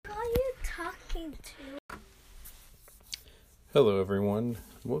listening to. Hello, everyone.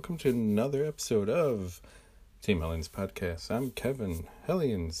 Welcome to another episode of Team Hellions Podcast. I'm Kevin.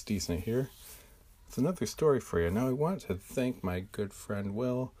 Hellions Decent here. It's another story for you. Now, I want to thank my good friend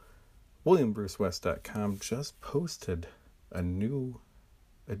Will. WilliamBruceWest.com just posted a new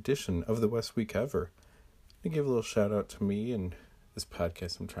edition of the West Week Ever. To give a little shout out to me and this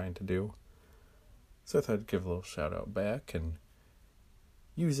podcast I'm trying to do. So I thought I'd give a little shout out back and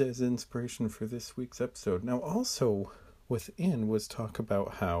use it as inspiration for this week's episode. Now, also within was talk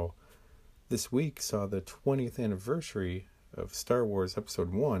about how this week saw the 20th anniversary of Star Wars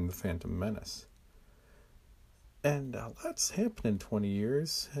Episode 1, The Phantom Menace. And a lot's happened in 20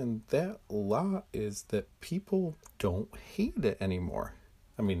 years, and that lot is that people don't hate it anymore.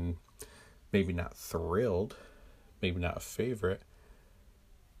 I mean, maybe not thrilled, maybe not a favorite,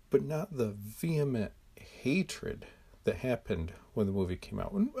 but not the vehement hatred that happened when the movie came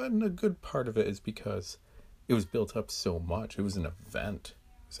out. And a good part of it is because it was built up so much. It was an event.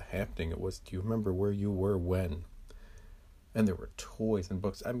 It was happening. It was, do you remember where you were when? And there were toys and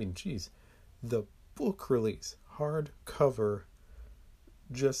books. I mean, geez, the book release, hardcover,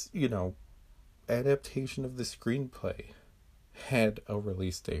 just, adaptation of the screenplay had a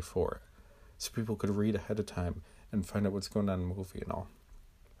release day for it. So people could read ahead of time and find out what's going on in the movie and all.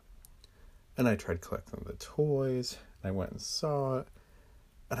 And I tried collecting the toys, and I went and saw it,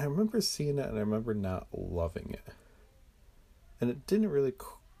 and I remember seeing it, and I remember not loving it. And it didn't really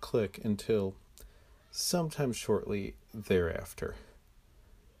click until sometime shortly thereafter.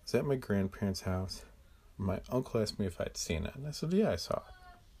 I was at my grandparents' house. My uncle asked me if I'd seen it, and I said, yeah, I saw it.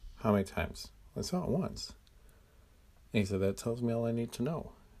 How many times? I saw it once. And he said, that tells me all I need to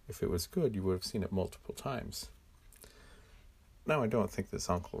know. If it was good, you would have seen it multiple times. Now, I don't think this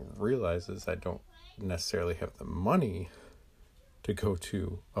uncle realizes I don't necessarily have the money to go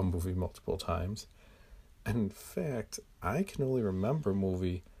to a movie multiple times. And in fact, I can only remember a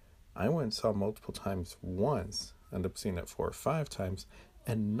movie I went and saw multiple times once, ended up seeing it 4 or 5 times,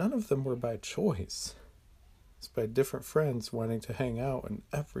 and none of them were by choice. It's by different friends wanting to hang out, and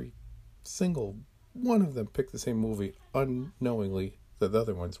every single one of them picked the same movie unknowingly that the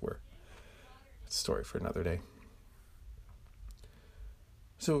other ones were. It's a story for another day.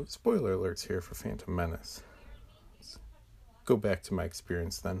 So, spoiler alerts here for Phantom Menace. Let's go back to my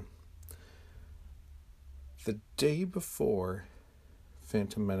experience then. The day before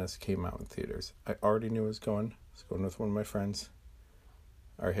Phantom Menace came out in theaters, I already knew I was going. I was going with one of my friends.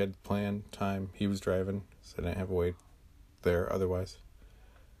 I had planned time. He was driving, so I didn't have to wait there otherwise.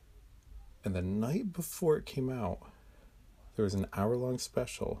 And the night before it came out, there was an hour-long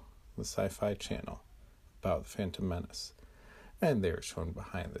special on the Sci-Fi Channel about the Phantom Menace. And they were showing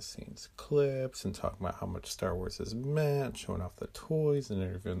behind-the-scenes clips and talking about how much Star Wars has meant, showing off the toys and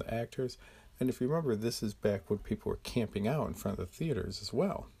interviewing the actors. And if you remember, this is back when people were camping out in front of the theaters as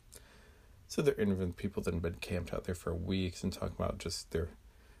well. So they're interviewing people that have been camped out there for weeks and talking about just their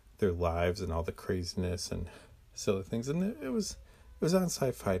lives and all the craziness and silly things. And it was on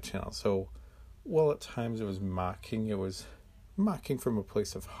Sci-Fi Channel. So while at times it was mocking from a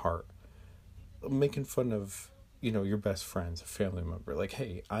place of heart, making fun of your best friends, a family member. Like,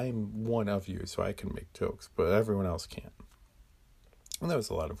 hey, I'm one of you, so I can make jokes, but everyone else can't. And that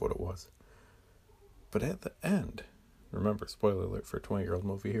was a lot of what it was. But at the end, remember, spoiler alert for a 20-year-old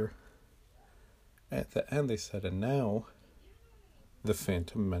movie here. At the end, they said, and now, the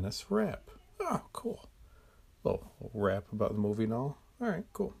Phantom Menace rap. Oh, cool. Little rap about the movie and all. All right,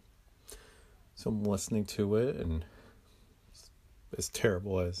 cool. So I'm listening to it, and it's as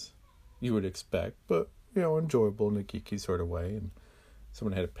terrible as you would expect, but enjoyable in a geeky sort of way, and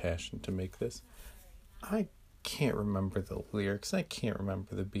someone had a passion to make this. I can't remember the lyrics, I can't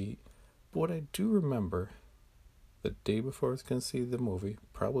remember the beat, but what I do remember, the day before I was going to see the movie,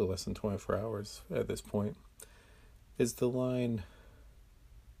 probably less than 24 hours at this point, is the line,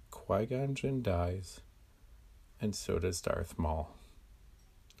 Qui-Gon Jinn dies, and so does Darth Maul.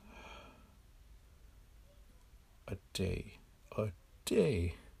 A day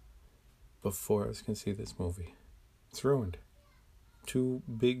before I was going to see this movie. It's ruined. 2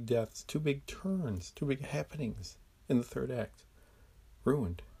 big deaths, 2 big turns, 2 big happenings in the third act.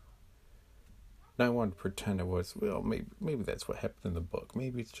 Ruined. Now I wanted to pretend it was, maybe that's what happened in the book.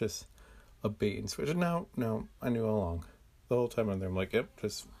 Maybe it's just a bait and switch. No, I knew all along. The whole time I'm there, I'm like, yep,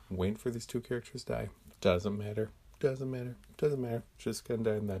 just waiting for these 2 characters to die. Doesn't matter. Just gonna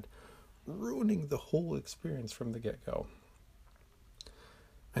die in that. Ruining the whole experience from the get-go.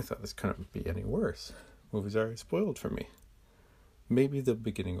 I thought this couldn't be any worse. Movie's already spoiled for me. Maybe the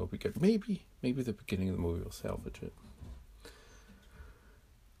beginning will be good. Maybe the beginning of the movie will salvage it.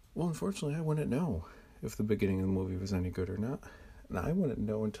 Well, unfortunately, I wouldn't know if the beginning of the movie was any good or not. And I wouldn't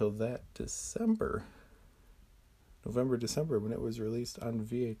know until that November, December, when it was released on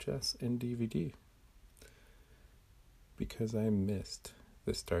VHS and DVD. Because I missed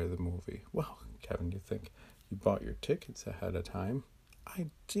the start of the movie. Well, Kevin, you think you bought your tickets ahead of time? I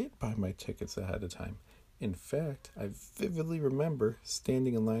did buy my tickets ahead of time. In fact, I vividly remember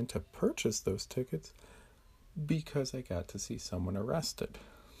standing in line to purchase those tickets because I got to see someone arrested.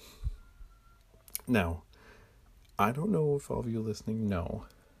 Now, I don't know if all of you listening know,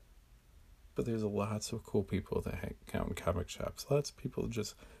 but there's lots of cool people that hang out in comic shops. Lots of people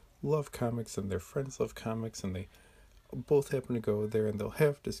just love comics and their friends love comics, and they both happen to go there, and they'll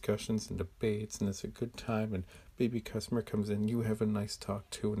have discussions and debates, and it's a good time, and maybe a customer comes in, you have a nice talk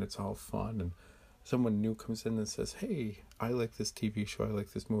too, and it's all fun, and someone new comes in and says, hey, I like this TV show, I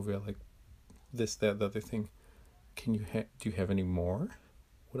like this movie, I like this, that, the other thing. Do you have any more?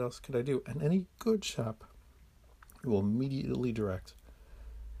 What else could I do? And any good shop will immediately direct.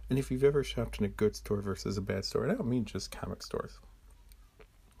 And if you've ever shopped in a good store versus a bad store, and I don't mean just comic stores,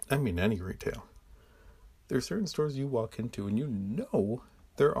 I mean any retail. There are certain stores you walk into and you know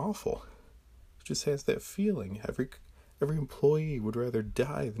they're awful. It just has that feeling. Every employee would rather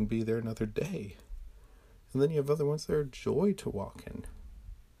die than be there another day. And then you have other ones that are joy to walk in.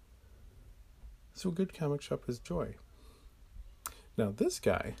 So a good comic shop is joy. Now this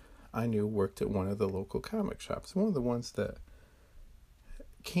guy I knew worked at one of the local comic shops. One of the ones that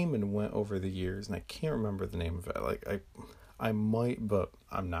came and went over the years, and I can't remember the name of it. I might, but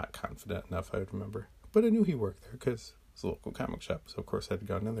I'm not confident enough I would remember. But I knew he worked there because it was a local comic shop, so of course I'd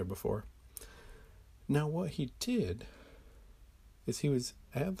gone in there before. Now what he did is he was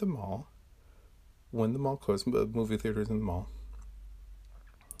at the mall when the mall closed, the movie theaters in the mall,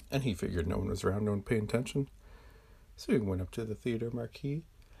 and he figured no one was around, no one paying attention. So he went up to the theater marquee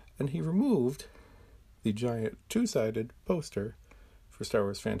and he removed the giant two-sided poster for Star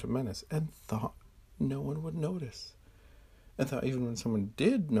Wars Phantom Menace and thought no one would notice. And thought even when someone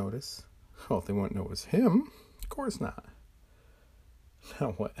did notice, well, they wouldn't know it was him. Of course not.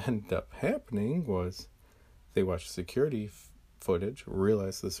 Now what ended up happening was they watched security footage,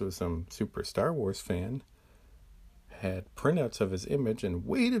 realized this was some super Star Wars fan, had printouts of his image, and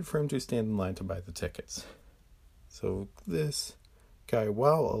waited for him to stand in line to buy the tickets. So this guy,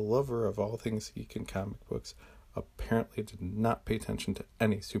 while a lover of all things geek and comic books, apparently did not pay attention to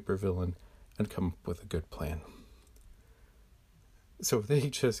any supervillain and come up with a good plan. So they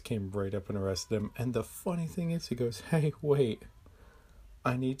just came right up and arrested him. And the funny thing is, he goes, hey, wait,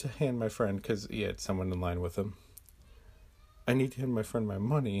 I need to hand my friend, because he had someone in line with him, I need to hand my friend my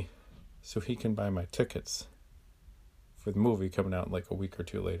money so he can buy my tickets for the movie coming out like a week or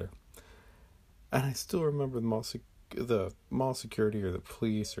two later. And I still remember the mall security or the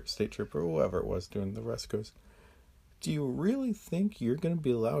police or state trooper or whoever it was doing the rest goes, do you really think you're going to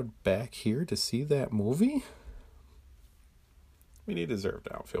be allowed back here to see that movie? I mean, he deserved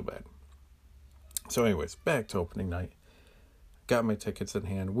it. I don't feel bad. So anyways, back to opening night. Got my tickets in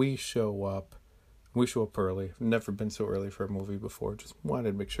hand. We show up early. Never been so early for a movie before. Just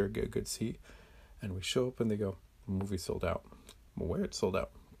wanted to make sure I get a good seat. And we show up and they go, the movie's sold out. Well, where it's sold out?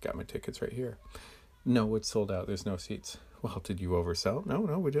 Got my tickets right here. No, it's sold out. There's no seats. Well, did you oversell it?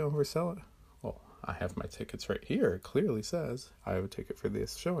 No, we didn't oversell it. Well, I have my tickets right here. It clearly says I have a ticket for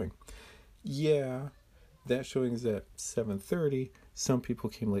this showing. Yeah, that showing is at 7:30. Some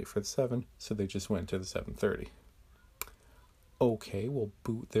people came late for the 7, so they just went to the 7:30. Okay, we'll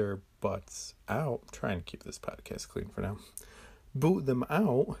boot their butts out. I'm trying to keep this podcast clean for now. Boot them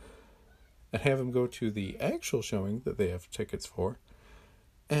out and have them go to the actual showing that they have tickets for.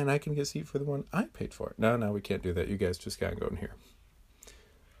 And I can get a seat for the one I paid for. No, we can't do that. You guys just gotta go in here.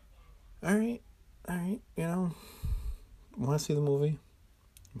 All right. Want to see the movie?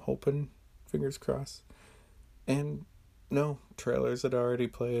 I'm hoping, fingers crossed. And no, trailers had already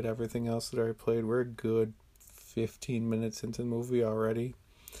played, everything else had already played. We're a good 15 minutes into the movie already.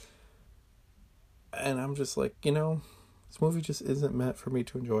 And I'm just like, this movie just isn't meant for me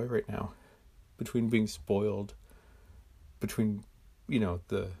to enjoy right now. Between being spoiled, between,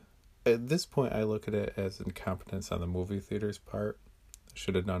 at this point I look at it as incompetence on the movie theater's part.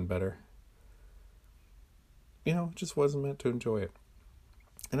 Should have done better. Just wasn't meant to enjoy it.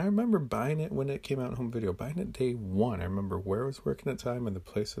 And I remember buying it when it came out in home video, buying it day one. I remember where I was working at the time and the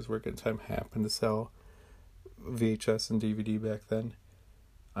place I was working at the time happened to sell VHS and DVD back then.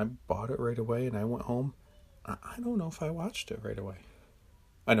 I bought it right away and I went home. I don't know if I watched it right away.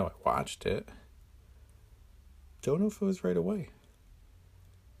 I know I watched it. Don't know if it was right away.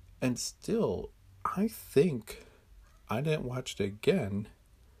 And still, I think I didn't watch it again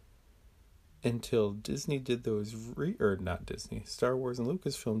until Disney did those not Disney, Star Wars and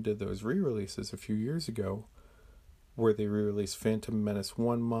Lucasfilm did those re-releases a few years ago, where they re-released Phantom Menace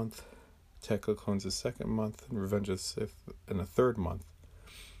 1 month, Attack of the Clones the second month, and Revenge of the Sith in the third month.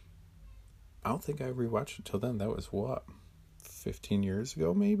 I don't think I rewatched it till then. That was 15 years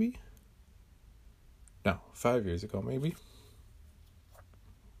ago, maybe? No, 5 years ago, maybe.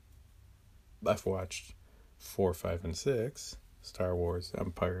 I've watched 4, 5, and 6, Star Wars,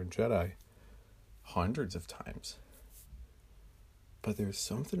 Empire, and Jedi, hundreds of times. But there's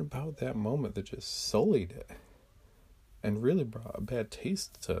something about that moment that just sullied it and really brought a bad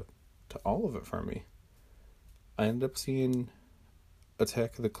taste to all of it for me. I ended up seeing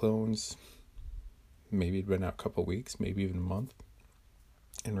Attack of the Clones, maybe it'd been out a couple weeks, maybe even a month.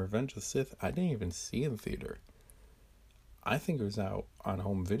 And Revenge of the Sith, I didn't even see in theater. I think it was out on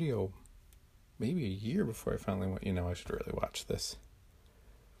home video maybe a year before I finally went, I should really watch this.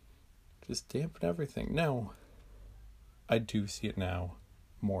 Just dampen everything. Now, I do see it now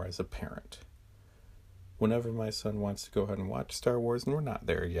more as a parent. Whenever my son wants to go ahead and watch Star Wars, and we're not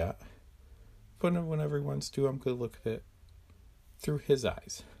there yet, but whenever he wants to, I'm going to look at it through his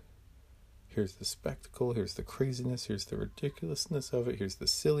eyes. Here's the spectacle, here's the craziness, here's the ridiculousness of it, here's the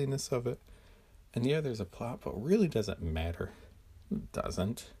silliness of it. And yeah, there's a plot, but it really doesn't matter. It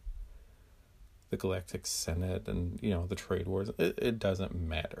doesn't. The Galactic Senate and, the trade wars, it doesn't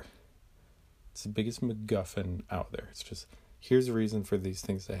matter. It's the biggest MacGuffin out there. It's just, here's a reason for these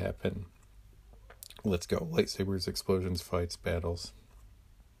things to happen. Let's go. Lightsabers, explosions, fights, battles.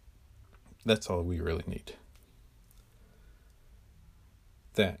 That's all we really need.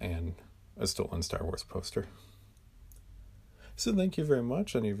 That and a stolen Star Wars poster. So thank you very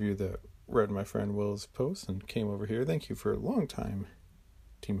much, any of you that read my friend Will's post and came over here. Thank you for a long time,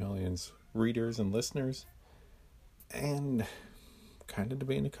 Team Hellions readers and listeners. And kind of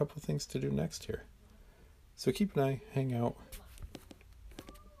debating a couple things to do next here. So keep an eye, hang out.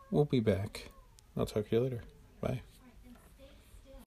 We'll be back. I'll talk to you later. Bye.